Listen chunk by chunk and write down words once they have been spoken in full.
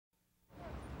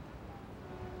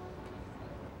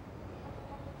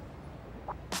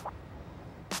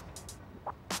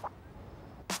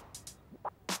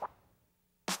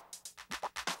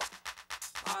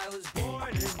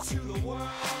into the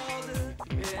world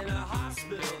in a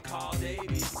hospital called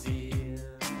ABC.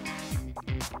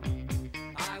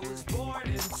 I was born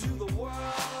into the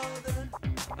world,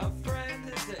 a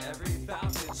friend to every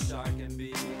falcon, shark, and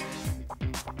bee.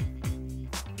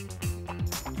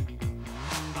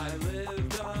 I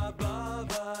lived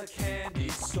above a candy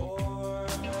store,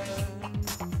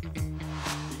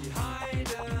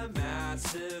 behind a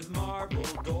massive marble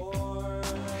door.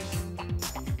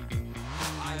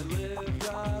 I lived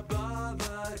above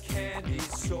a candy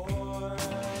store,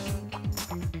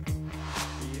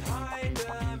 behind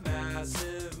a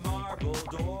massive marble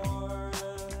door.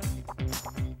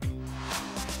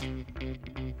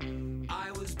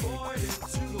 I was born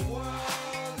into the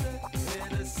world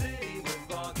in a city with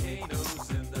volcanoes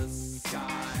in the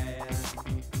sky.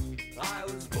 I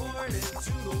was born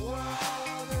into the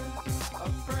world, a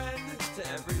friend to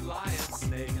every lion,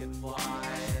 snake, and fly.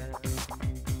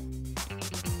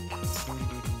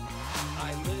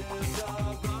 I lived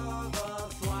above a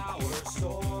flower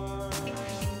store,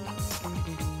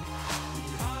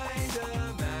 behind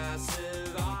a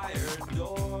massive iron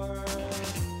door.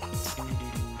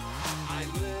 I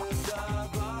lived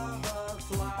above a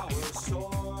flower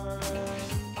store,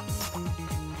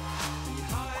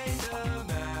 behind a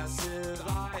massive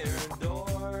iron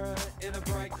door, in a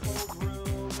bright cold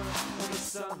room where the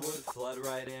sun would flood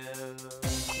right in.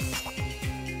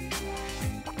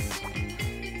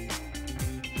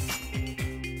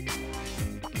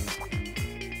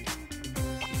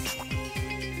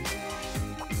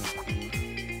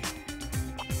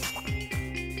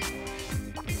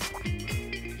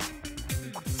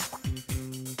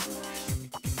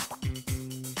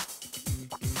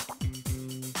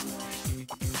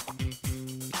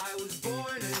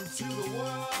 To the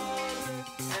world,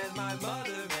 and my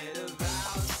mother made a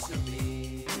vow to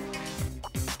me.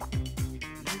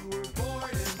 You were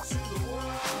born into the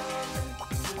world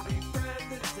to be friend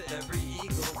to every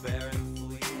eagle, bear, and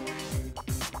flea.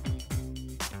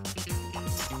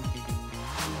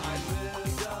 I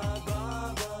lived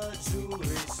above a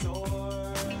jewelry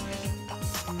store,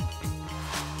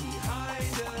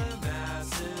 behind a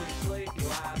massive plate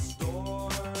glass door.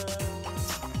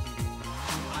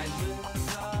 I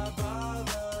lived above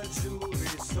a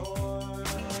jewelry store,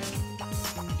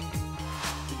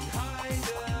 behind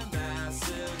a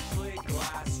massive plate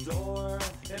glass door,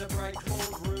 in a bright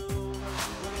cold room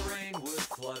where the rain would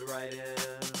flood right in.